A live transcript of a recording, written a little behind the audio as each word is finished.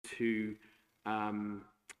to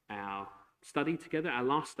our study together, our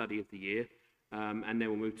last study of the year, and then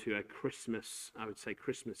we'll move to a Christmas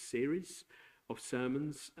series of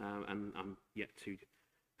sermons, and I'm yet to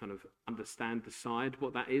kind of decide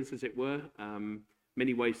what that is, as it were.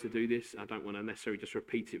 Many ways to do this. I don't want to necessarily just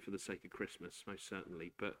repeat it for the sake of Christmas, most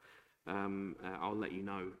certainly, but I'll let you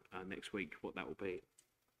know next week what that will be.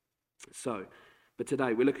 But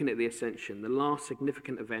today we're looking at the Ascension, the last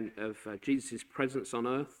significant event of Jesus' presence on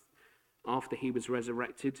earth after he was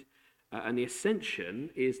resurrected. And the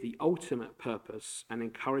Ascension is the ultimate purpose and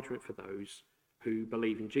encouragement for those who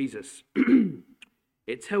believe in Jesus.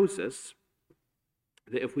 It tells us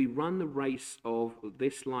that if we run the race of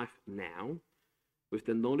this life now, with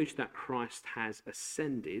the knowledge that Christ has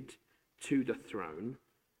ascended to the throne,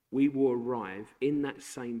 we will arrive in that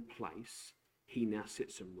same place he now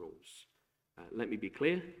sits and rules. Let me be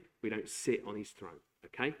clear, we don't sit on his throne,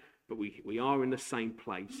 okay? But we are in the same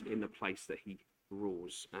place, in the place that he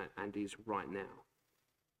rules and is right now.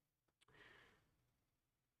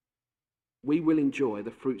 We will enjoy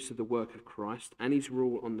the fruits of the work of Christ and his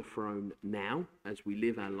rule on the throne now as we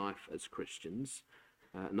live our life as Christians,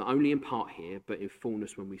 not only in part here, but in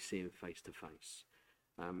fullness when we see him face to face.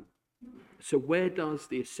 So where does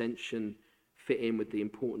the Ascension fit in with the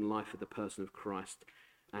important life of the person of Christ?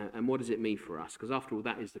 And what does it mean for us? Because after all,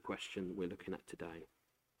 that is the question we're looking at today.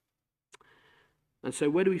 And so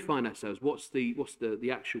where do we find ourselves? What's the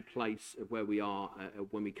actual place of where we are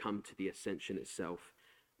when we come to the Ascension itself?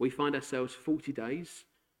 We find ourselves 40 days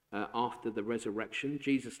after the resurrection.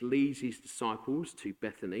 Jesus leads his disciples to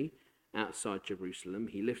Bethany outside Jerusalem.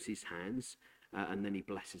 He lifts his hands and then he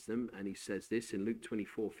blesses them. And he says this in Luke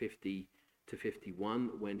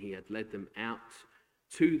 24:50-51, when he had led them out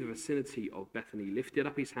to the vicinity of Bethany, he lifted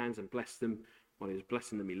up his hands and blessed them. While he was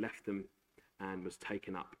blessing them, he left them and was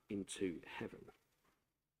taken up into heaven.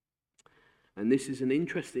 And this is an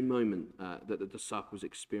interesting moment that the disciples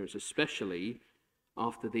experience, especially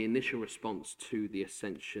after the initial response to the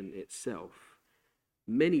Ascension itself.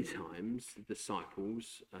 Many times, the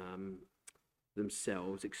disciples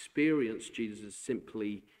themselves experience Jesus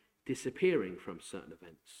simply disappearing from certain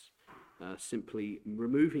events, simply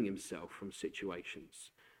removing himself from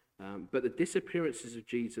situations. But the disappearances of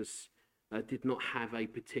Jesus did not have a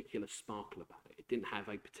particular sparkle about it. It didn't have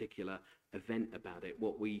a particular event about it.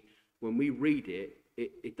 When we read it,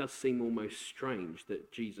 it does seem almost strange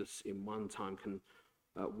that Jesus in one time can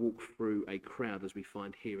walk through a crowd, as we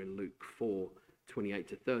find here in Luke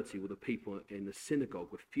 4:28-30, where the people in the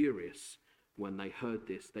synagogue were furious when they heard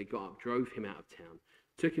this. They got up, drove him out of town,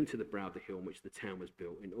 took him to the brow of the hill on which the town was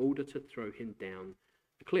built, in order to throw him down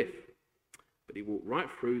the cliff. But he walked right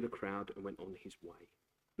through the crowd and went on his way.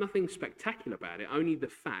 Nothing spectacular about it, only the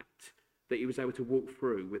fact that he was able to walk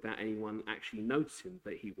through without anyone actually noticing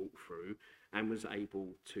that he walked through, and was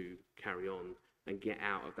able to carry on and get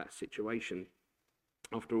out of that situation.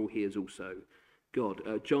 After all, he is also God.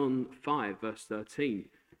 John 5:13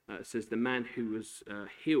 says, the man who was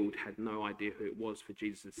healed had no idea who it was, for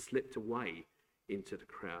Jesus had slipped away into the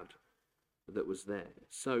crowd that was there.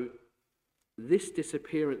 So this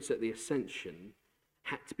disappearance at the Ascension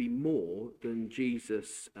had to be more than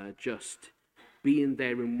Jesus just being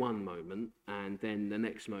there in one moment and then the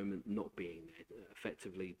next moment not being there,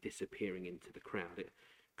 effectively disappearing into the crowd. It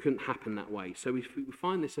couldn't happen that way. So we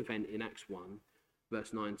find this event in Acts 1,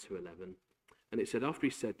 verse 9-11. And it said, after he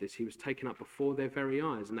said this, he was taken up before their very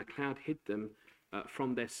eyes, and a cloud hid them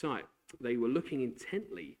from their sight. They were looking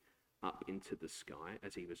intently up into the sky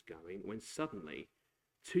as he was going, when suddenly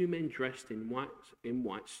 2 men dressed in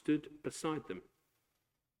white stood beside them.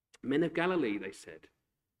 Men of Galilee, they said,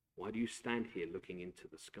 why do you stand here looking into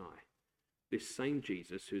the sky? This same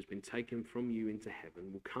Jesus who has been taken from you into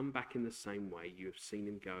heaven will come back in the same way you have seen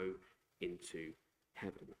him go into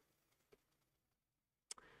heaven.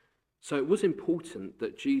 So it was important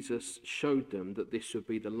that Jesus showed them that this would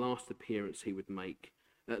be the last appearance he would make,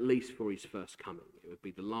 at least for his first coming. It would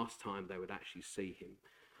be the last time they would actually see him.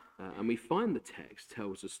 And we find the text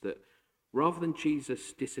tells us that rather than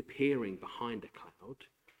Jesus disappearing behind a cloud,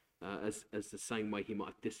 as the same way he might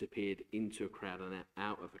have disappeared into a crowd and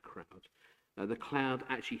out of a crowd, the cloud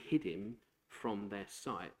actually hid him from their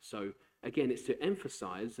sight. So again, it's to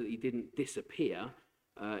emphasize that he didn't disappear.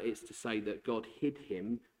 It's to say that God hid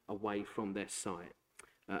him away from their sight.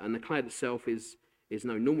 And the cloud itself is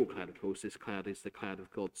no normal cloud, of course. This cloud is the cloud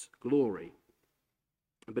of God's glory.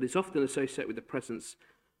 But it's often associated with the presence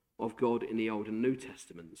of God in the Old and New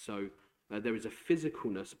Testament. So there is a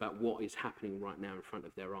physicalness about what is happening right now in front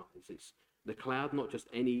of their eyes. It's the cloud, not just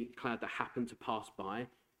any cloud that happened to pass by.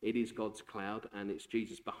 It is God's cloud, and it's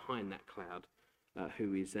Jesus behind that cloud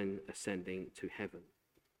who is then ascending to heaven.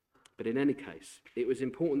 But in any case, it was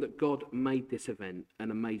important that God made this event an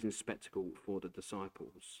amazing spectacle for the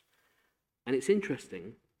disciples. And it's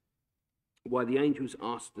interesting why the angels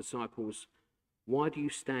asked the disciples, "Why do you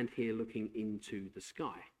stand here looking into the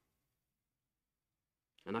sky?"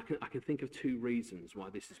 And I can think of two reasons why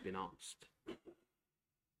this has been asked.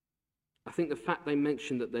 I think the fact they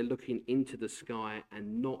mentioned that they're looking into the sky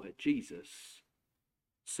and not at Jesus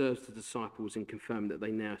serves the disciples in confirming that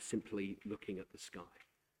they now are simply looking at the sky.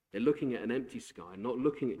 They're looking at an empty sky, not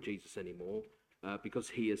looking at Jesus anymore,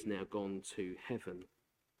 because he has now gone to heaven.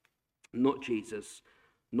 Not Jesus,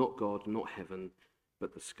 not God, not heaven,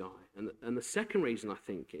 but the sky. And the second reason I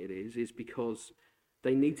think it is because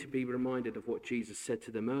they need to be reminded of what Jesus said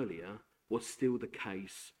to them earlier was still the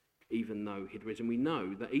case even though he'd risen. We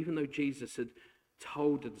know that even though Jesus had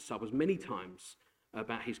told the disciples many times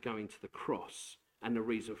about his going to the cross and the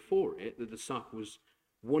reason for it, the disciples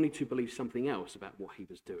wanted to believe something else about what he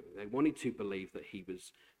was doing. They wanted to believe that he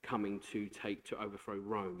was coming to overthrow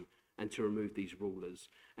Rome and to remove these rulers.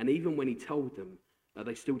 And even when he told them,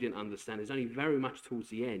 they still didn't understand. It's only very much towards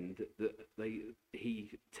the end that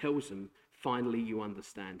he tells them, finally you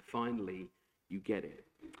understand, finally you get it.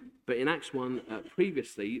 But in Acts 1,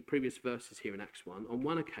 previous verses here in Acts 1, on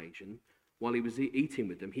one occasion, while he was eating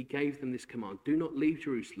with them, he gave them this command: "Do not leave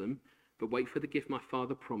Jerusalem, but wait for the gift my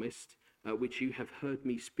Father promised, which you have heard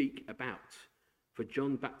me speak about. For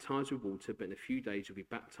John baptized with water, but in a few days you'll be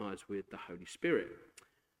baptized with the Holy Spirit."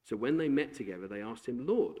 So when they met together, they asked him,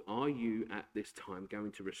 "Lord, are you at this time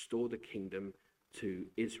going to restore the kingdom to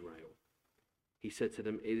Israel?" He said to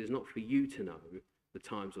them, "It is not for you to know the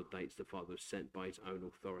times or dates the Father has sent by his own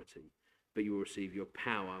authority, but you will receive your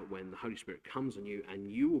power when the Holy Spirit comes on you, and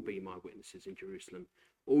you will be my witnesses in Jerusalem,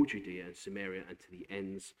 all Judea and Samaria, and to the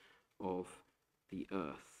ends of the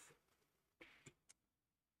earth."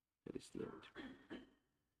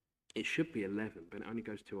 It should be 11, but it only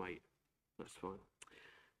goes to 8. That's fine.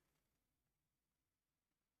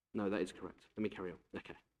 No, that is correct. Let me carry on.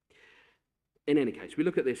 Okay. In any case, we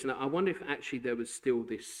look at this, and I wonder if actually there was still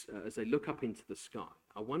this, as they look up into the sky,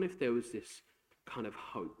 I wonder if there was this kind of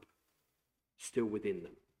hope still within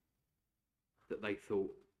them, that they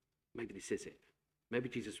thought, maybe this is it. Maybe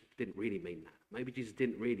Jesus didn't really mean that. Maybe Jesus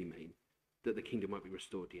didn't really mean that the kingdom won't be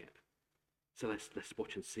restored yet. So let's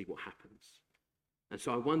watch and see what happens. And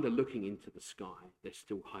so I wonder, looking into the sky, they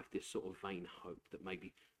still have this sort of vain hope that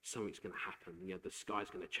maybe something's going to happen. You know, the sky's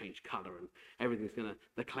going to change colour and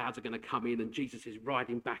the clouds are going to come in and Jesus is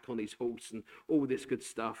riding back on his horse and all this good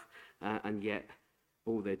stuff. And yet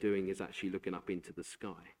all they're doing is actually looking up into the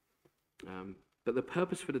sky. But the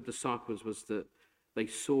purpose for the disciples was that they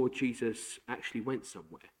saw Jesus actually went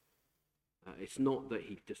somewhere. It's not that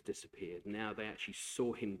he just disappeared. Now they actually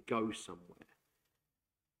saw him go somewhere.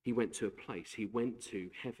 He went to a place. He went to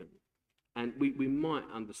heaven. And we might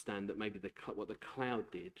understand that maybe what the cloud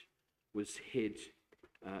did was hid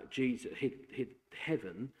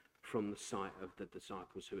heaven from the sight of the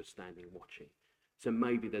disciples who are standing watching. So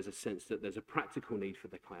maybe there's a sense that there's a practical need for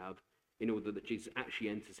the cloud in order that Jesus actually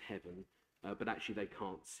enters heaven, but actually they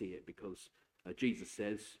can't see it because Jesus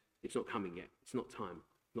says it's not coming yet. It's not time.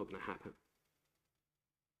 It's not going to happen.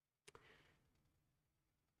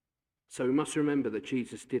 So we must remember that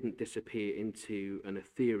Jesus didn't disappear into an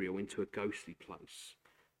ethereal, into a ghostly place,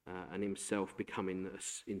 and himself becoming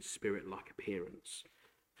in spirit-like appearance.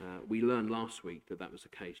 We learned last week that was the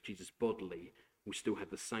case. Jesus bodily will still have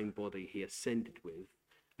the same body he ascended with.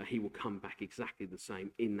 He will come back exactly the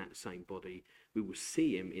same in that same body. We will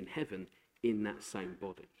see him in heaven in that same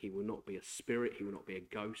body. He will not be a spirit. He will not be a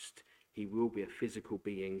ghost. He will be a physical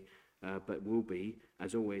being, but will be,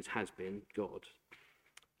 as always has been, God.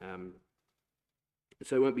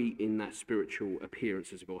 So it won't be in that spiritual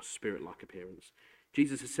appearance, as it was, spirit-like appearance.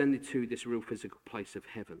 Jesus ascended to this real physical place of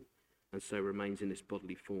heaven, and so remains in this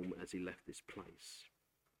bodily form as he left this place.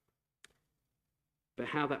 But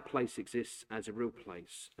how that place exists as a real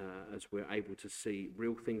place, as we're able to see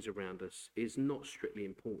real things around us, is not strictly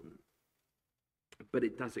important. But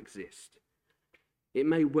it does exist. It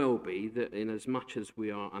may well be that in as much as we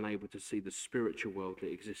are unable to see the spiritual world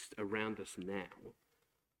that exists around us now,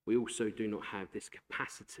 we also do not have this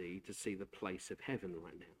capacity to see the place of heaven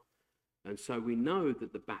right now. And so we know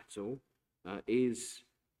that the battle is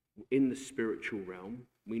in the spiritual realm.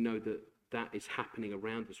 We know that that is happening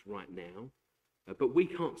around us right now, but we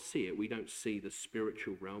can't see it. We don't see the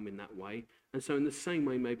spiritual realm in that way. And so in the same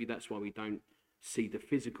way, maybe that's why we don't see the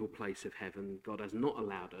physical place of heaven. God has not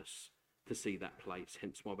allowed us to see that place,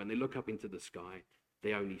 hence why when they look up into the sky,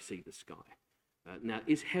 they only see the sky. Now,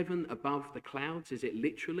 is heaven above the clouds? Is it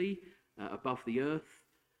literally above the earth.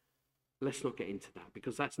 Let's not get into that,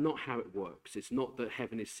 because that's not how it works. It's not that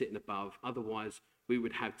heaven is sitting above. Otherwise, we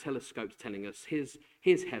would have telescopes telling us,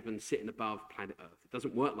 here's heaven sitting above planet Earth. It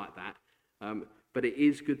doesn't work like that. But it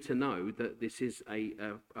is good to know that this is a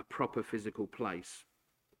proper physical place.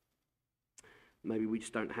 Maybe we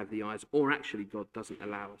just don't have the eyes, or actually God doesn't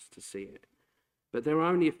allow us to see it. But there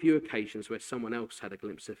are only a few occasions where someone else had a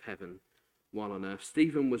glimpse of heaven while on earth.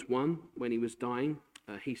 Stephen was one. When he was dying,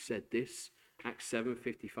 he said this, Acts 7,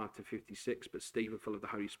 55 to 56, but Stephen, full of the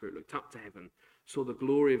Holy Spirit, looked up to heaven, saw the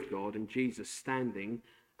glory of God and Jesus standing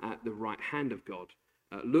at the right hand of God.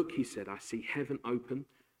 Look, he said, I see heaven open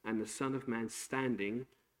and the Son of Man standing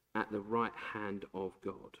at the right hand of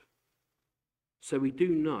God. So we do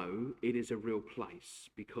know it is a real place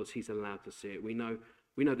because he's allowed to see it. We know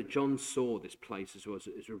that John saw this place as well as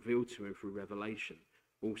it is revealed to him through Revelation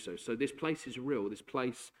also. So this place is real. This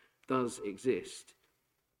place does exist.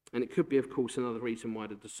 And it could be, of course, another reason why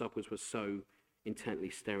the disciples were so intently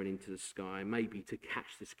staring into the sky, maybe to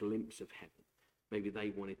catch this glimpse of heaven. Maybe they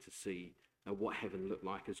wanted to see what heaven looked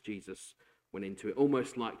like as Jesus went into it.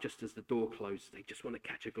 Almost like just as the door closes, they just want to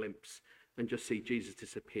catch a glimpse and just see Jesus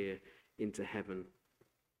disappear into heaven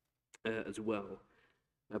as well.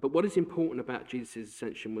 But what is important about Jesus'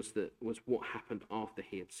 ascension was what happened after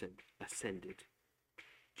he had ascended.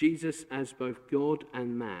 Jesus, as both God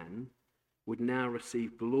and man, would now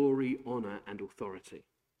receive glory, honor, and authority.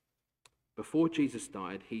 Before Jesus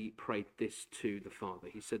died, he prayed this to the Father.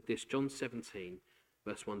 He said this, John 17,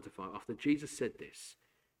 verse 1 to 5. After Jesus said this,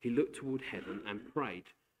 he looked toward heaven and prayed,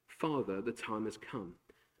 Father, the time has come.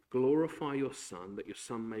 Glorify your Son, that your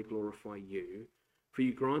Son may glorify you. For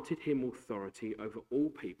you granted him authority over all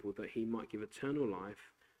people, that he might give eternal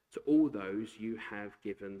life to all those you have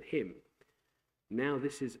given him. Now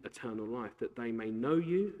this is eternal life, that they may know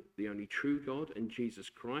you, the only true God, and Jesus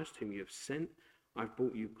Christ, whom you have sent. I've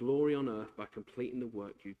brought you glory on earth by completing the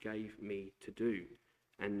work you gave me to do.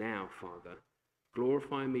 And now, Father,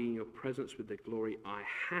 glorify me in your presence with the glory I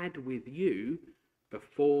had with you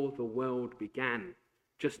before the world began.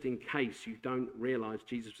 Just in case you don't realize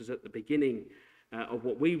Jesus was at the beginning of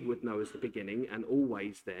what we would know as the beginning and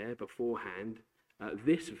always there beforehand,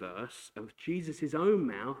 this verse of Jesus' own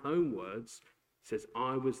mouth, own words, says,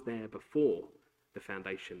 I was there before the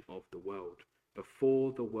foundation of the world,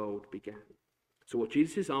 before the world began. So what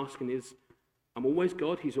Jesus is asking is, I'm always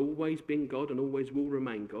God, he's always been God and always will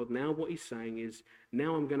remain God. Now what he's saying is,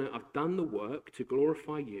 now I've done the work to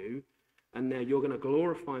glorify you, and now you're going to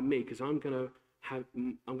glorify me because I'm going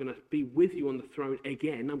to be with you on the throne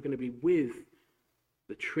again. I'm going to be with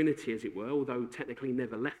the Trinity, as it were, although technically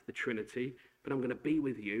never left the Trinity, but I'm going to be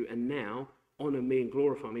with you, and now honor me and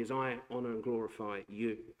glorify me as I honor and glorify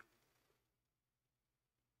you.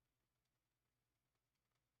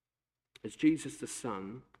 As Jesus the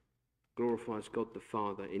Son glorifies God the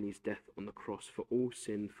Father in his death on the cross for all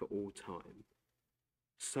sin, for all time,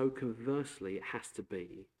 so conversely it has to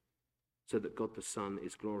be so that God the Son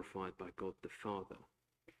is glorified by God the Father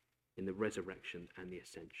in the resurrection and the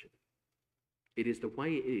ascension. It is the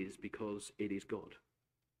way it is because it is God.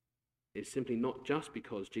 It's simply not just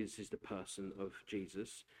because Jesus is the person of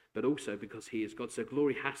Jesus, but also because he is God. So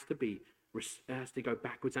glory has to go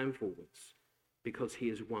backwards and forwards because he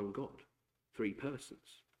is one God, three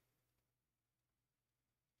persons.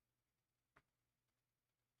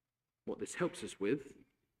 What this helps us with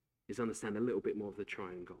is understand a little bit more of the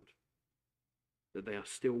triune God. That they are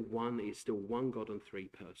still one, he is still one God and three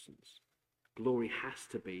persons. Glory has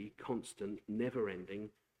to be constant, never-ending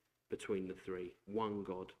between the three. One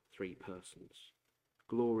God, three persons.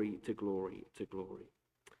 Glory to glory to glory.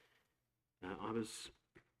 I was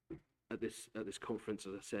at this conference,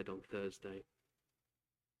 as I said, on Thursday,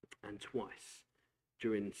 and twice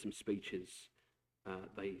during some speeches,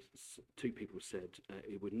 two people said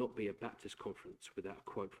it would not be a Baptist conference without a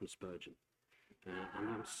quote from Spurgeon. And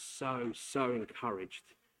I'm so encouraged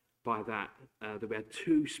by that we had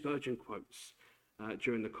two Spurgeon quotes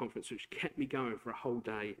during the conference, which kept me going for a whole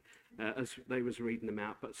day as they was reading them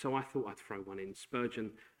out. But so I thought I'd throw one in.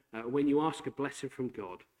 Spurgeon, when you ask a blessing from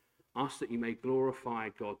God, ask that you may glorify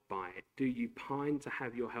God by it. Do you pine to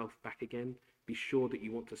have your health back again? Be sure that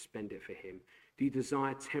you want to spend it for him. Do you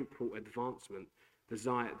desire temporal advancement?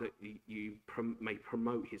 Desire that you may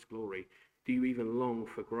promote his glory? Do you even long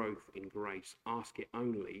for growth in grace? Ask it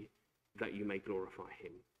only that you may glorify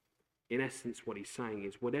him. In essence, what he's saying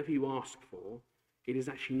is, whatever you ask for, it is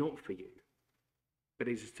actually not for you, but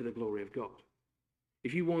it is to the glory of God.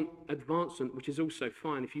 If you want advancement, which is also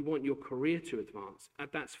fine, if you want your career to advance,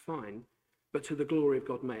 that's fine, but to the glory of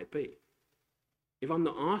God may it be. If I'm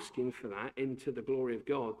not asking for that into the glory of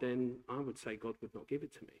God, then I would say God would not give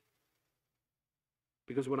it to me.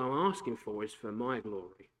 Because what I'm asking for is for my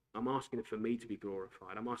glory. I'm asking for me to be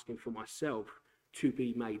glorified. I'm asking for myself to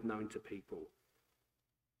be made known to people.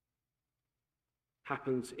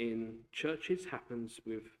 Happens in churches, happens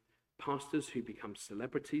with pastors who become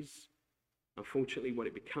celebrities. Unfortunately, what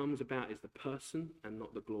it becomes about is the person and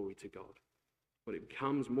not the glory to God. What it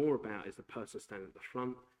becomes more about is the person standing at the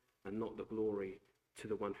front and not the glory to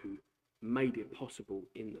the one who made it possible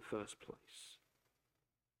in the first place.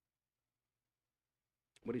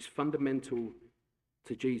 What is fundamental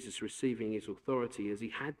to Jesus receiving his authority, as he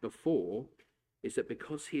had before, is that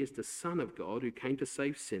because he is the Son of God who came to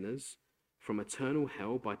save sinners from eternal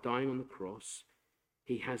hell by dying on the cross,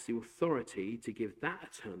 he has the authority to give that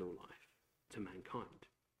eternal life to mankind.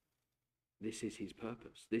 This is his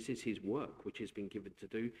purpose. This is his work, which has been given to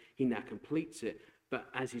do. He now completes it, but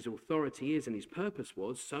as his authority is and his purpose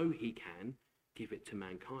was, so he can give it to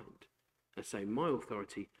mankind. And say, my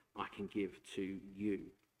authority I can give to you.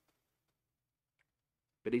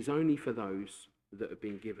 But it's only for those that have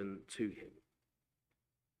been given to him.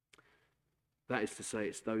 That is to say,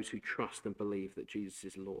 it's those who trust and believe that Jesus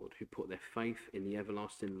is Lord, who put their faith in the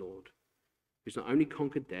everlasting Lord, who's not only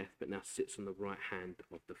conquered death, but now sits on the right hand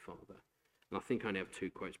of the Father. And I think I only have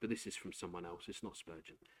 2 quotes, but this is from someone else. It's not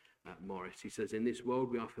Spurgeon. Morris. He says, in this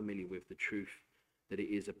world we are familiar with the truth that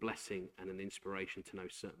it is a blessing and an inspiration to know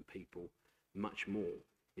certain people. Much more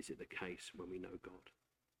is it the case when we know God.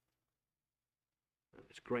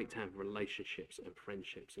 It's great to have relationships and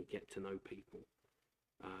friendships and get to know people.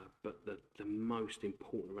 But the most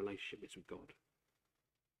important relationship is with God.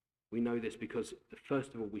 We know this because,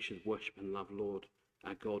 first of all, we should worship and love Lord,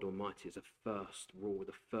 our God Almighty, as a first rule,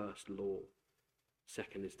 the first law.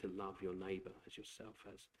 Second is to love your neighbour as yourself,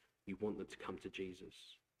 as you want them to come to Jesus.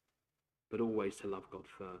 But always to love God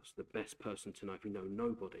first. The best person to know if you know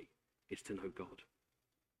nobody is to know God.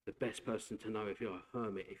 The best person to know if you're a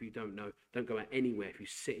hermit, if you don't know, don't go out anywhere. If you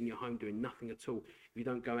sit in your home doing nothing at all, if you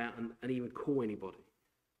don't go out and even call anybody,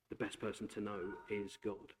 the best person to know is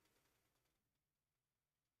God.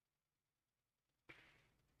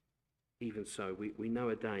 Even so, we know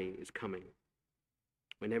a day is coming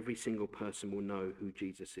when every single person will know who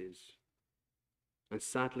Jesus is. And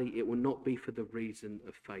sadly, it will not be for the reason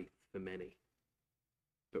of faith for many,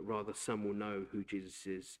 but rather some will know who Jesus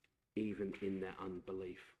is even in their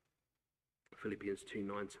unbelief. Philippians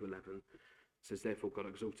 2:9-11 says, therefore God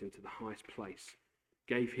exalted him to the highest place,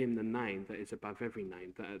 gave him the name that is above every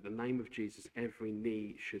name, that at the name of Jesus every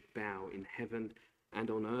knee should bow in heaven and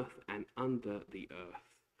on earth and under the earth,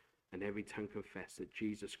 and every tongue confess that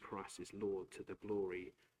Jesus Christ is Lord, to the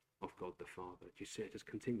glory of God the Father. Do you see it just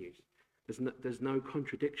continues? There's no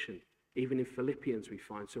contradiction. Even in Philippians we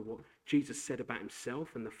find, so what Jesus said about himself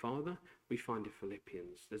and the Father, we find in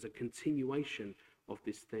Philippians. There's a continuation of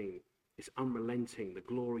this thing. It's unrelenting, the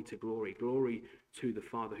glory to glory to the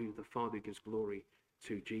Father who gives glory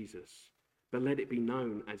to Jesus. But let it be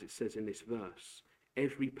known, as it says in this verse,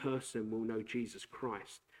 every person will know Jesus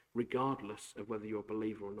Christ, regardless of whether you're a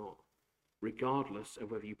believer or not, regardless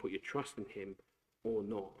of whether you put your trust in him or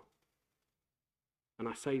not. And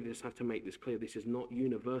I say this, I have to make this clear, this is not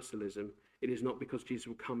universalism. It is not because Jesus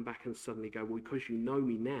will come back and suddenly go, well, because you know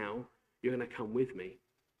me now, you're going to come with me.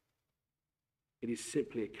 It is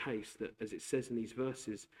simply a case that, as it says in these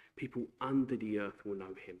verses, people under the earth will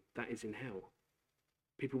know him. That is in hell.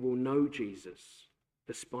 People will know Jesus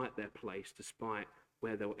despite their place, despite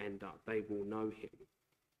where they'll end up. They will know him.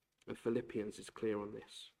 And Philippians is clear on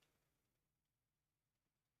this.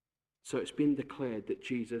 So it's been declared that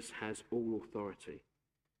Jesus has all authority.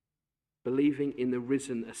 Believing in the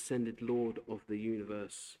risen, ascended Lord of the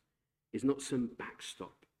universe is not some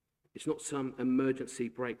backstop. It's not some emergency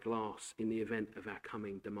break glass in the event of our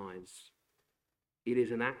coming demise. It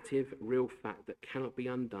is an active, real fact that cannot be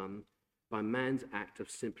undone by man's act of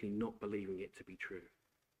simply not believing it to be true.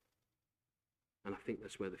 And I think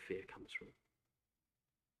that's where the fear comes from.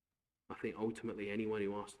 I think ultimately anyone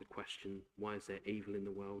who asks the question, why is there evil in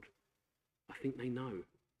the world? I think they know.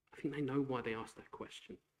 I think they know why they ask that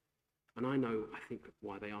question. And I think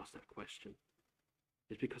why they ask that question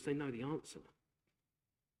is because they know the answer.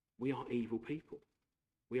 We are evil people.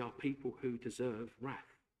 We are people who deserve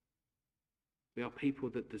wrath. We are people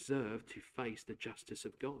that deserve to face the justice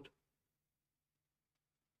of God.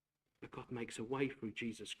 But God makes a way through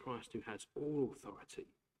Jesus Christ, who has all authority,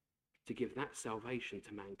 to give that salvation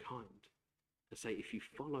to mankind. And say, if you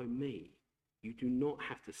follow me, you do not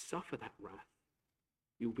have to suffer that wrath.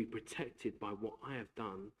 You'll be protected by what I have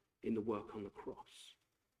done in the work on the cross.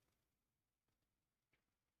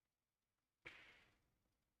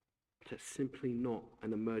 That's simply not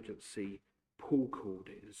an emergency Paul called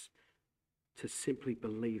is to simply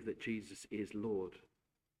believe that Jesus is Lord.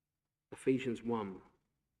 Ephesians 1,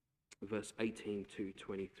 verse 18 to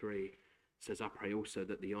 23 says, I pray also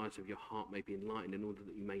that the eyes of your heart may be enlightened in order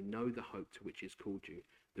that you may know the hope to which he has called you,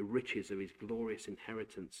 the riches of his glorious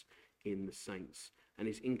inheritance in the saints, and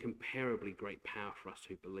his incomparably great power for us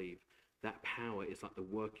who believe. That power is like the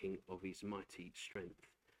working of his mighty strength,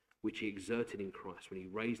 which he exerted in Christ when he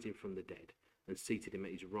raised him from the dead and seated him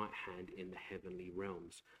at his right hand in the heavenly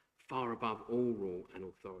realms, far above all rule and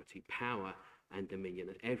authority, power and dominion,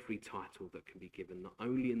 and every title that can be given, not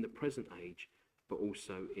only in the present age, but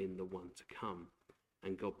also in the one to come.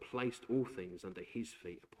 And God placed all things under his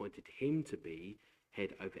feet, appointed him to be head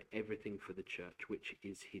over everything for the church, which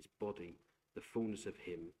is his body, the fullness of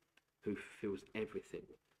him who fulfills everything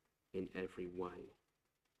in every way.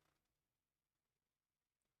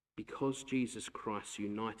 Because Jesus Christ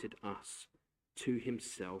united us to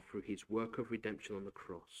himself through his work of redemption on the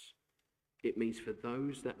cross, it means for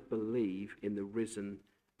those that believe in the risen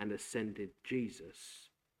and ascended Jesus,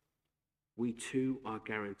 we too are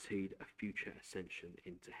guaranteed a future ascension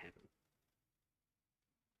into heaven.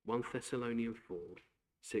 1 Thessalonians 4,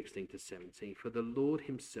 16 to 17. For the Lord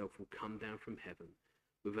himself will come down from heaven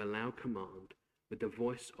with a loud command, with the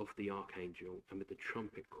voice of the archangel, and with the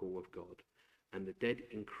trumpet call of God, and the dead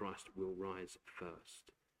in Christ will rise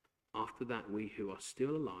first. After that, we who are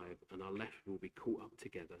still alive and are left will be caught up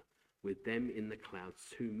together with them in the clouds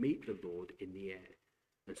to meet the Lord in the air,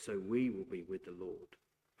 and so we will be with the Lord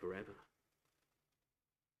forever.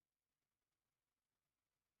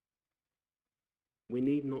 We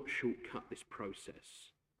need not shortcut this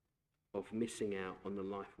process of missing out on the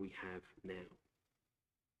life we have now.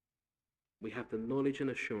 We have the knowledge and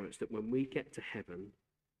assurance that when we get to heaven,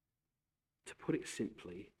 to put it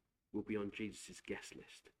simply, we'll be on Jesus' guest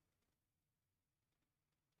list.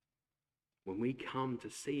 When we come to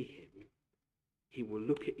see him, he will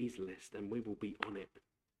look at his list and we will be on it.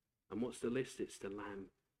 And what's the list? It's the Lamb,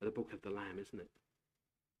 the book of the Lamb, isn't it?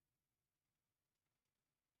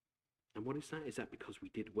 And what is that? Is that because we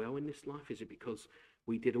did well in this life? Is it because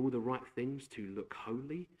we did all the right things to look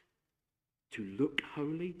holy? To look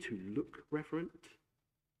holy? To look reverent?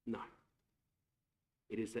 No.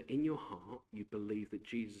 It is that in your heart you believe that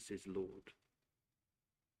Jesus is Lord.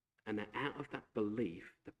 And that out of that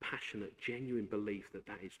belief, the passionate, genuine belief that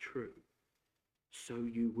that is true, so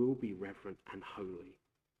you will be reverent and holy.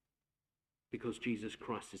 Because Jesus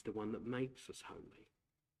Christ is the one that makes us holy.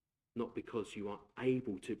 Not because you are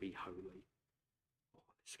able to be holy.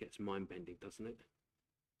 Oh, this gets mind-bending, doesn't it?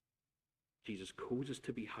 Jesus calls us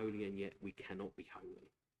to be holy, and yet we cannot be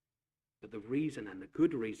holy. But the reason, and the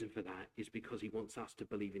good reason for that, is because he wants us to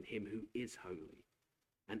believe in him who is holy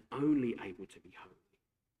and only able to be holy.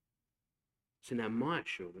 So now my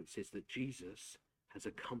assurance is that Jesus has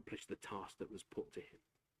accomplished the task that was put to him.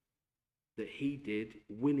 That he did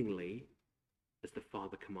willingly as the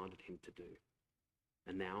Father commanded him to do.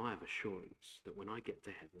 And now I have assurance that when I get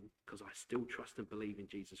to heaven, because I still trust and believe in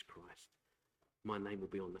Jesus Christ, my name will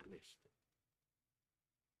be on that list.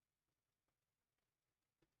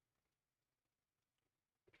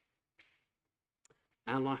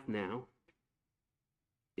 Our life now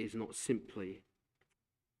is not simply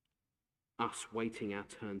us waiting our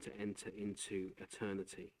turn to enter into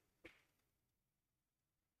eternity.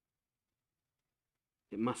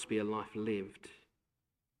 It must be a life lived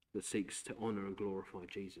that seeks to honor and glorify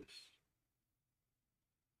Jesus.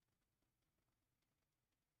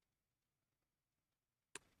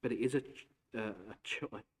 But it is a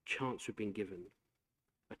chance we've been given,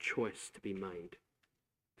 a choice to be made,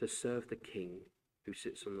 to serve the King who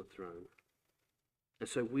sits on the throne. And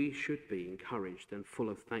so we should be encouraged and full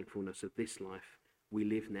of thankfulness of this life we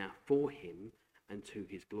live now for him and to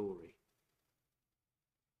his glory.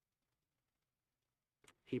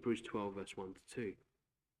 Hebrews 12, verse 1 to 2.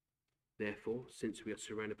 Therefore, since we are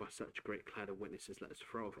surrounded by such a great cloud of witnesses, let us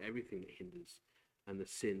throw off everything that hinders and the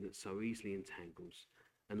sin that so easily entangles,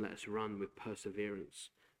 and let us run with perseverance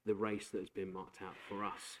the race that has been marked out for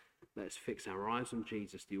us. Let us fix our eyes on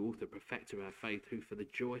Jesus, the author, perfecter of our faith, who for the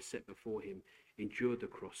joy set before him endured the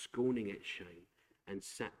cross, scorning its shame, and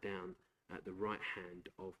sat down at the right hand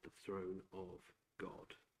of the throne of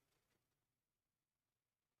God.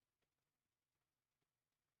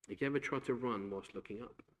 Have you ever tried to run whilst looking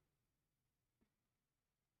up?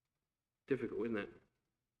 Difficult, isn't it?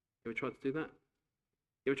 You ever tried to do that?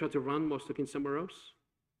 You ever tried to run whilst looking somewhere else?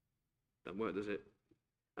 Doesn't work, does it?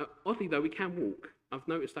 Oddly though, we can walk. I've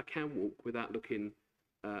noticed I can walk without looking,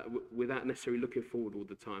 without necessarily looking forward all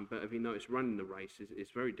the time. But have you noticed running the race is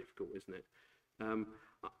very difficult, isn't it?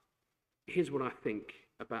 Here's what I think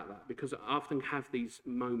about that, because I often have these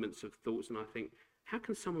moments of thoughts and I think, how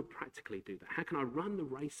can someone practically do that? How can I run the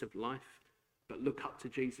race of life but look up to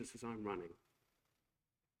Jesus as I'm running?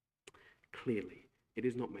 Clearly, it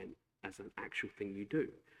is not meant as an actual thing you do.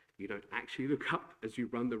 You don't actually look up as you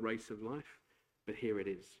run the race of life, but here it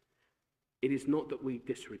is. It is not that we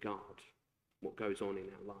disregard what goes on in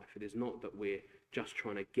our life. It is not that we're just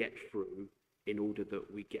trying to get through in order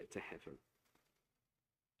that we get to heaven.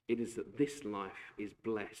 It is that this life is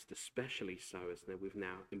blessed, especially so as that we've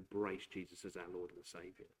now embraced Jesus as our Lord and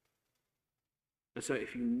Saviour. And so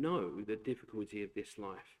if you know the difficulty of this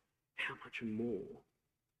life, how much more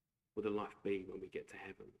will the life be when we get to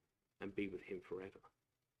heaven and be with him forever?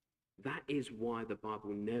 That is why the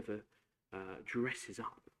Bible never dresses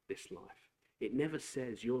up this life. It never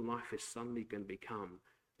says your life is suddenly going to become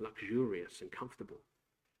luxurious and comfortable.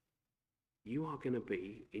 You are going to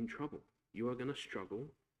be in trouble. You are going to struggle,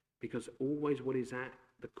 because always what is at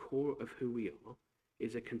the core of who we are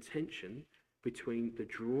is a contention between the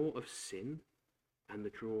draw of sin and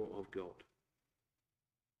the draw of God.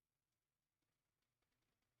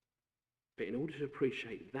 But in order to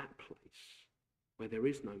appreciate that place where there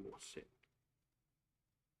is no more sin,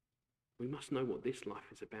 we must know what this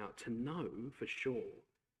life is about, to know for sure,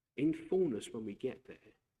 in fullness when we get there,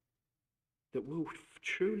 that we'll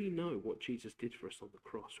truly know what Jesus did for us on the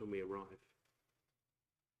cross when we arrive.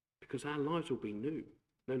 Because our lives will be new.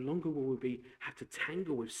 No longer will we have to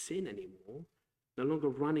tangle with sin anymore. No longer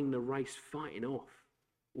running the race, fighting off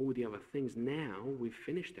all the other things. Now we've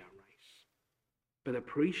finished our race. But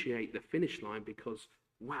appreciate the finish line, because,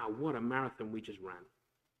 wow, what a marathon we just ran.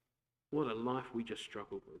 What a life we just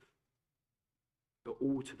struggled with. But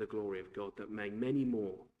all to the glory of God, that may many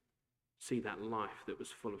more see that life that was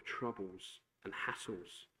full of troubles and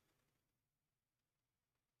hassles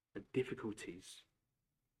and difficulties,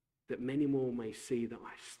 that many more may see that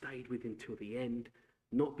I stayed with him till the end,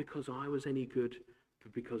 not because I was any good,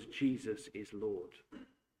 but because Jesus is Lord.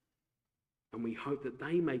 And we hope that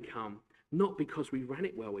they may come, not because we ran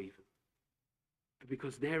it well even, but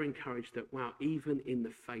because they're encouraged that, wow, even in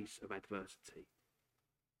the face of adversity,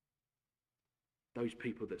 those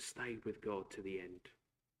people that stayed with God to the end,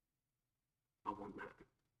 I want that,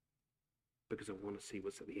 because I want to see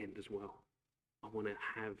what's at the end as well. I want to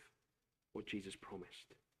have what Jesus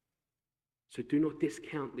promised. So do not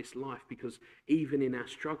discount this life, because even in our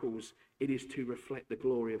struggles, it is to reflect the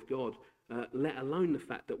glory of God, let alone the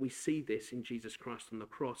fact that we see this in Jesus Christ on the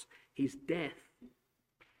cross. His death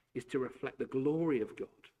is to reflect the glory of God,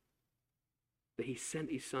 that he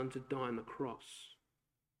sent his son to die on the cross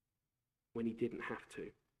when he didn't have to.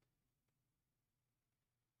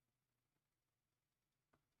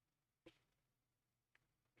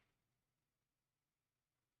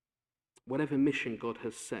 Whatever mission God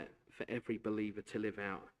has set for every believer to live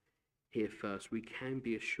out here first, we can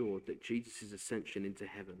be assured that Jesus' ascension into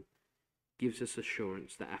heaven gives us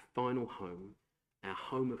assurance that our final home, our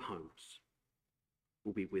home of homes,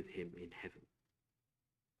 will be with him in heaven.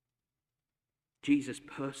 Jesus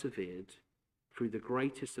persevered through the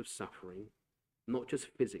greatest of suffering, not just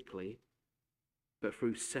physically, but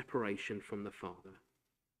through separation from the Father.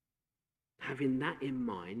 Having that in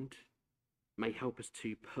mind may help us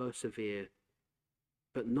to persevere,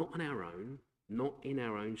 but not on our own, not in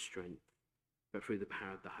our own strength, but through the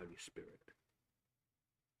power of the Holy Spirit,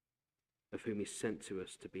 of whom he sent to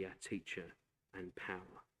us to be our teacher and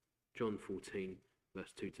power. John 14,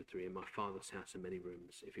 verse 2-3, in my Father's house are many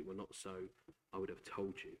rooms. If it were not so, I would have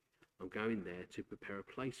told you. I'm going there to prepare a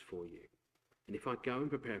place for you. And if I go and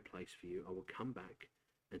prepare a place for you, I will come back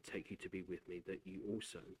and take you to be with me, that you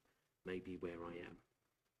also may be where I am.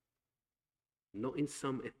 Not in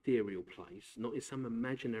some ethereal place, not in some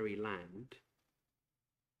imaginary land,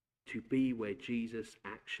 to be where Jesus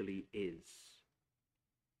actually is.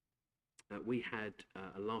 We had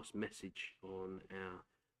a last message on our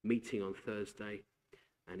meeting on Thursday,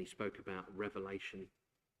 and he spoke about Revelation,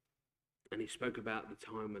 and he spoke about the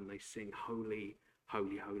time when they sing, Holy,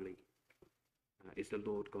 Holy, Holy is the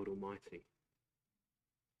Lord God Almighty.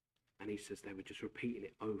 And he says they were just repeating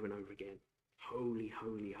it over and over again. Holy,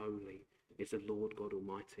 holy, holy is the Lord God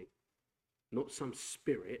Almighty. Not some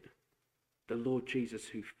spirit, the Lord Jesus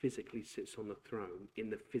who physically sits on the throne in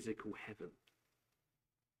the physical heaven.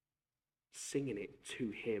 Singing it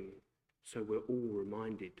to him so we're all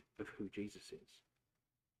reminded of who Jesus is.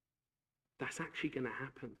 That's actually going to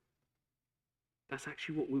happen. That's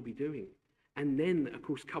actually what we'll be doing. And then, of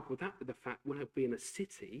course, couple that with the fact we'll be in a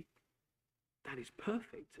city that is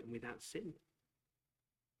perfect and without sin.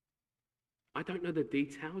 I don't know the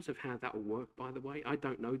details of how that will work, by the way. I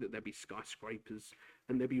don't know that there'll be skyscrapers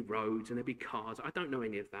and there'll be roads and there'll be cars. I don't know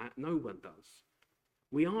any of that. No one does.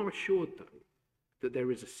 We are assured, though, that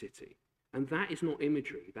there is a city. And that is not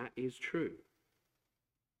imagery. That is true.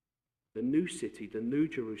 The new city, the new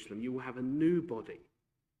Jerusalem, you will have a new body.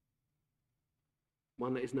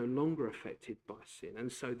 One that is no longer affected by sin.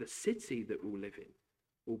 And so the city that we'll live in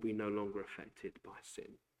will be no longer affected by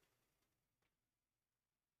sin.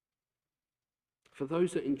 For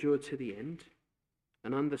those that endure to the end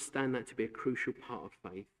and understand that to be a crucial part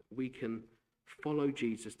of faith, we can follow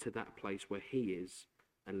Jesus to that place where he is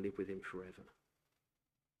and live with him forever.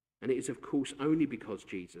 And it is, of course, only because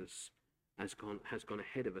Jesus has gone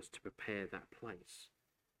ahead of us to prepare that place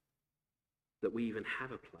that we even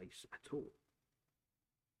have a place at all.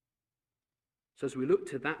 So as we look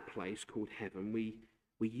to that place called heaven, we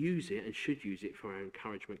use it and should use it for our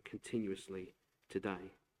encouragement continuously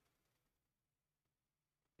today.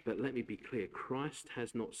 But let me be clear, Christ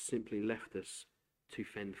has not simply left us to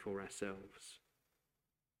fend for ourselves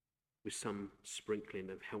with some sprinkling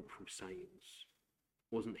of helpful sayings.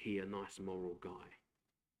 Wasn't he a nice moral guy?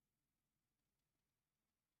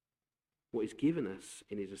 What is given us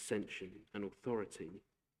in his ascension and authority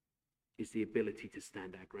is the ability to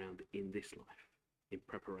stand our ground in this life in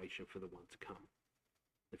preparation for the one to come.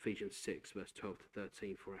 Ephesians 6, verse 12 to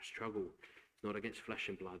 13, for our struggle is not against flesh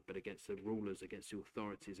and blood, but against the rulers, against the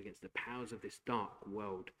authorities, against the powers of this dark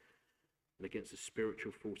world, and against the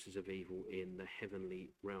spiritual forces of evil in the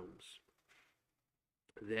heavenly realms.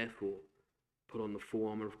 Therefore, put on the full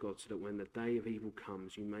armour of God so that when the day of evil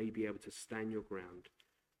comes, you may be able to stand your ground,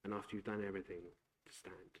 and after you've done everything, to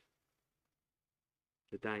stand.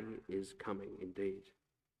 The day is coming indeed.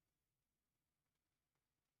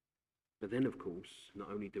 But then, of course, not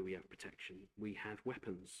only do we have protection, we have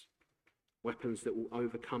weapons. Weapons that will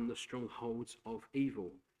overcome the strongholds of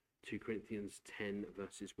evil. 2 Corinthians 10,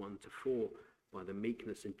 verses 1 to 4. By the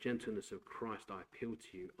meekness and gentleness of Christ, I appeal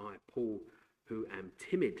to you. I, Paul, who am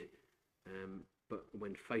timid, but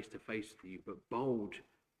when face to face with you, but bold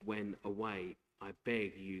when away, I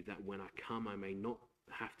beg you that when I come, I may not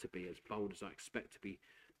have to be as bold as I expect to be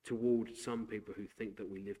toward some people who think that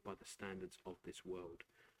we live by the standards of this world.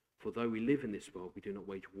 For though we live in this world, we do not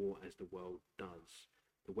wage war as the world does.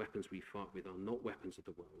 The weapons we fight with are not weapons of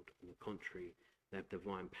the world. On the contrary, they have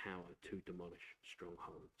divine power to demolish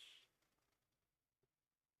strongholds.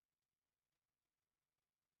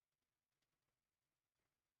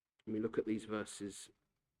 When we look at these verses,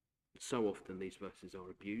 so often these verses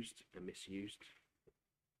are abused and misused.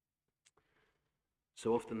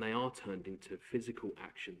 So often they are turned into physical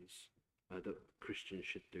actions that Christians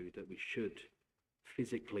should do, that we should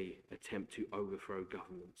physically attempt to overthrow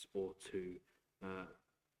governments or to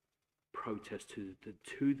protest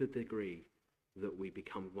to the degree that we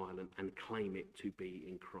become violent and claim it to be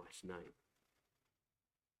in Christ's name.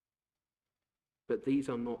 But these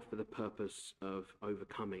are not for the purpose of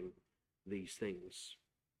overcoming these things.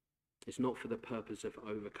 It's not for the purpose of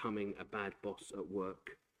overcoming a bad boss at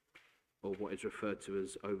work or what is referred to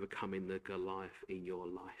as overcoming the Goliath in your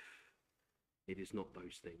life. It is not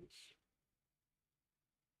those things.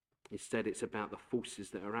 Instead, it's about the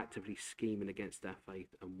forces that are actively scheming against our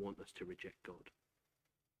faith and want us to reject God.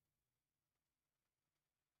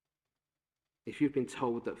 If you've been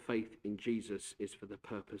told that faith in Jesus is for the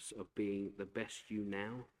purpose of being the best you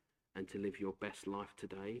now and to live your best life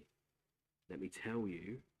today, let me tell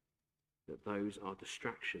you that those are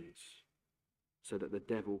distractions so that the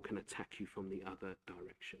devil can attack you from the other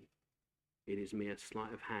direction. It is mere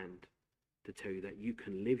sleight of hand to tell you that you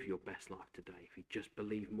can live your best life today. If you just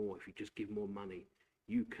believe more, if you just give more money,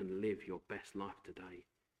 you can live your best life today.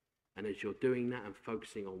 And as you're doing that and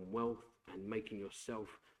focusing on wealth and making yourself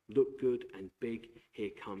look good and big, here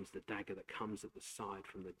comes the dagger that comes at the side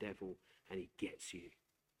from the devil, and he gets you.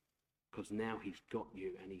 Because now he's got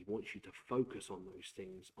you and he wants you to focus on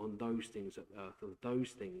those things of earth, on those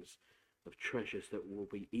things of treasures that will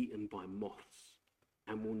be eaten by moths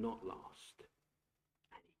and will not last.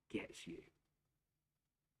 And he gets you.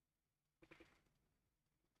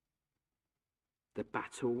 The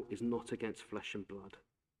battle is not against flesh and blood,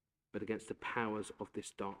 but against the powers of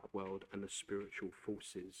this dark world and the spiritual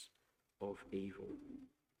forces of evil.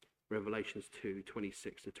 Revelations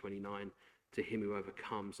 2:26 to 29, to him who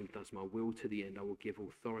overcomes and does my will to the end, I will give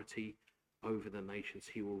authority over the nations.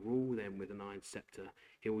 He will rule them with an iron scepter.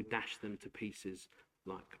 He will dash them to pieces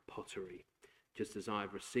like pottery. Just as I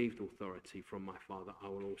have received authority from my Father, I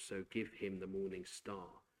will also give him the morning star.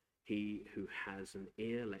 He who has an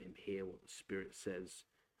ear, let him hear what the Spirit says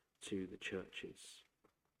to the churches.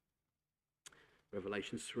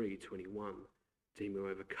 Revelation 3:21, to him who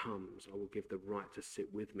overcomes, I will give the right to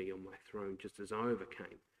sit with me on my throne, just as I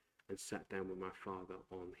overcame and sat down with my Father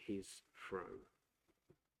on his throne.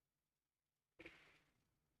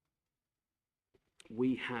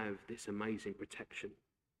 We have this amazing protection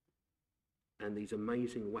and these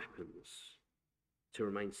amazing weapons to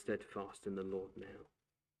remain steadfast in the Lord now.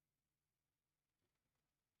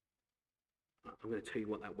 I'm going to tell you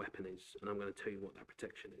what that weapon is, and I'm going to tell you what that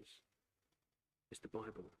protection is. It's the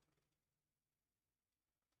Bible.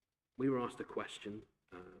 We were asked a question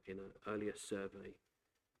in an earlier survey.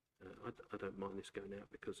 I don't mind this going out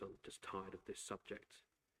because I'm just tired of this subject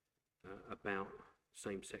about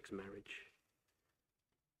same-sex marriage.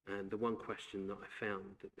 And the one question that I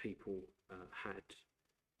found that people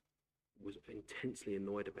was intensely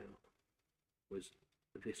annoyed about was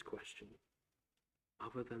this question: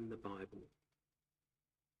 other than the Bible.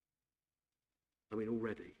 I mean,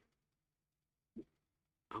 already,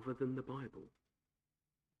 other than the Bible.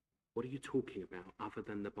 What are you talking about other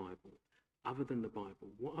than the Bible? Other than the Bible,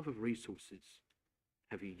 what other resources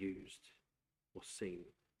have you used or seen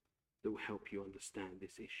that will help you understand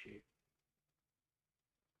this issue?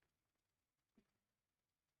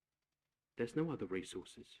 There's no other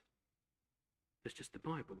resources. There's just the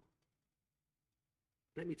Bible.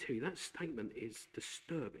 Let me tell you, that statement is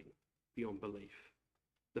disturbing beyond belief.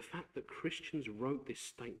 The fact that Christians wrote this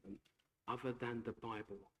statement, other than the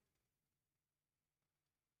Bible,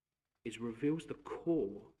 reveals the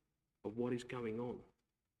core of what is going on.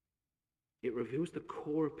 It reveals the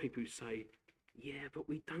core of people who say, yeah, but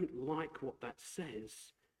we don't like what that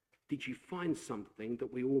says. Did you find something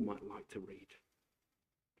that we all might like to read?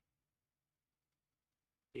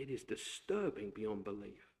 It is disturbing beyond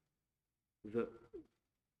belief that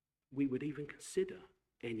we would even consider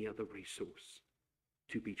any other resource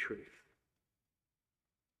to be truth.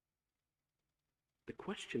 The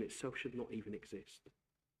question itself should not even exist.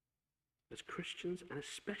 As Christians, and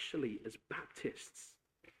especially as Baptists,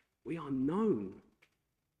 we are known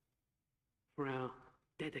for our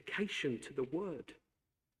dedication to the Word.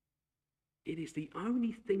 It is the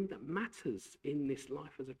only thing that matters in this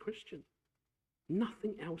life as a Christian.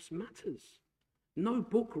 Nothing else matters. No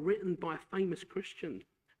book written by a famous Christian.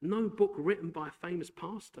 No book written by a famous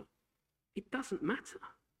pastor. It doesn't matter.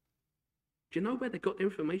 Do you know where they got the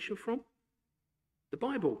information from? The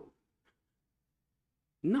Bible.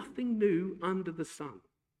 Nothing new under the sun.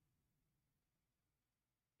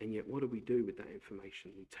 And yet, what do we do with that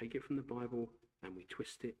information? We take it from the Bible and we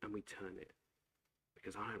twist it and we turn it.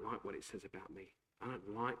 Because I don't like what it says about me. I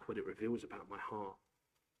don't like what it reveals about my heart.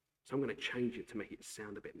 So I'm going to change it to make it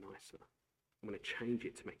sound a bit nicer. I'm going to change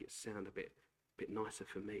it to make it sound a bit nicer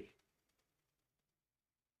for me.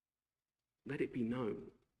 Let it be known,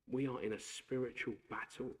 we are in a spiritual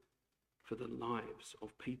battle for the lives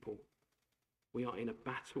of people. We are in a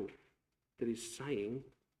battle that is saying,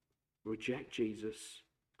 reject Jesus,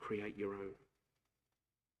 create your own.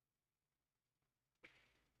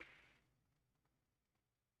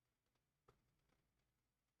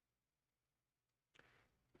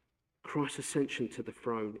 Christ's ascension to the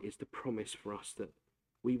throne is the promise for us that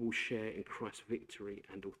we will share in Christ's victory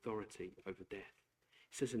and authority over death.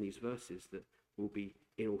 It says in these verses that we'll be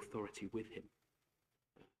in authority with him.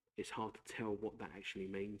 It's hard to tell what that actually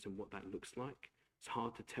means and what that looks like. It's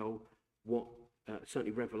hard to tell what,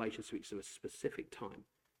 certainly Revelation speaks of a specific time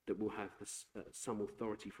that we'll have some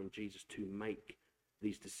authority from Jesus to make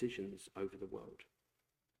these decisions over the world.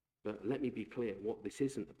 But let me be clear, what this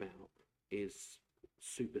isn't about is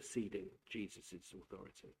superseding Jesus'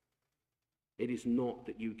 authority. It is not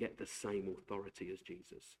that you get the same authority as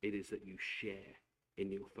Jesus. It is that you share in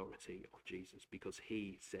the authority of Jesus because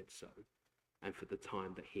he said so and for the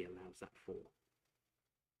time that he allows that for.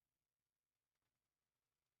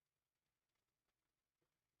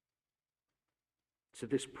 So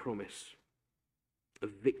this promise of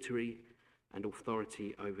victory and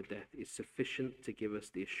authority over death is sufficient to give us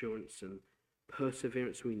the assurance and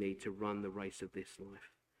perseverance we need to run the race of this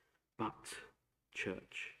life. But,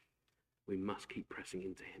 church, we must keep pressing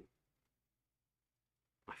into him.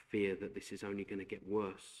 I fear that this is only going to get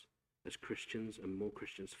worse as Christians and more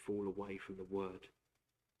Christians fall away from the word.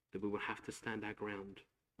 That we will have to stand our ground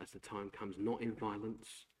as the time comes, not in violence,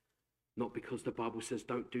 not because the Bible says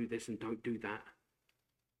don't do this and don't do that,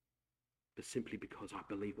 but simply because I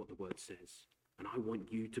believe what the word says. And I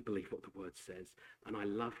want you to believe what the word says. And I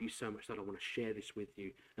love you so much that I want to share this with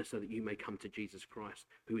you, and so that you may come to Jesus Christ,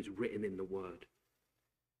 who is written in the word.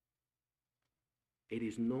 It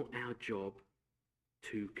is not our job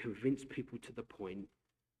to convince people to the point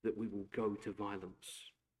that we will go to violence.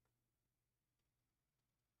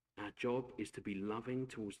 Our job is to be loving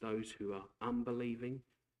towards those who are unbelieving,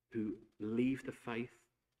 who leave the faith,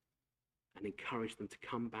 and encourage them to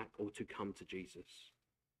come back or to come to Jesus.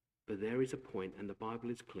 But there is a point, and the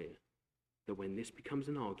Bible is clear, that when this becomes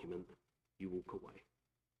an argument, you walk away.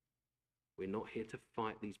 We're not here to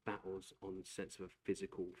fight these battles on the sense of a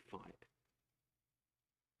physical fight.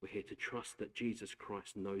 We're here to trust that Jesus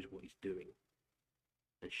Christ knows what he's doing.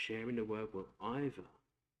 And sharing the word will either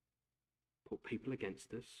put people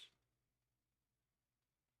against us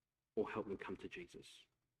or help them come to Jesus.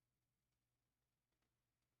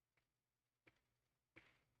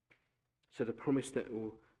 So the promise that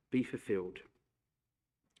will be fulfilled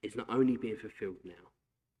is not only being fulfilled now,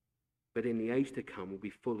 but in the age to come will be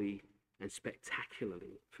fully and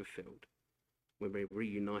spectacularly fulfilled when we're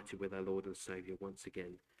reunited with our Lord and Saviour once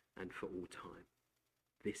again and for all time.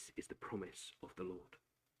 This is the promise of the Lord.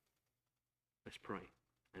 Let's pray,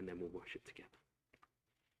 and then we'll worship together.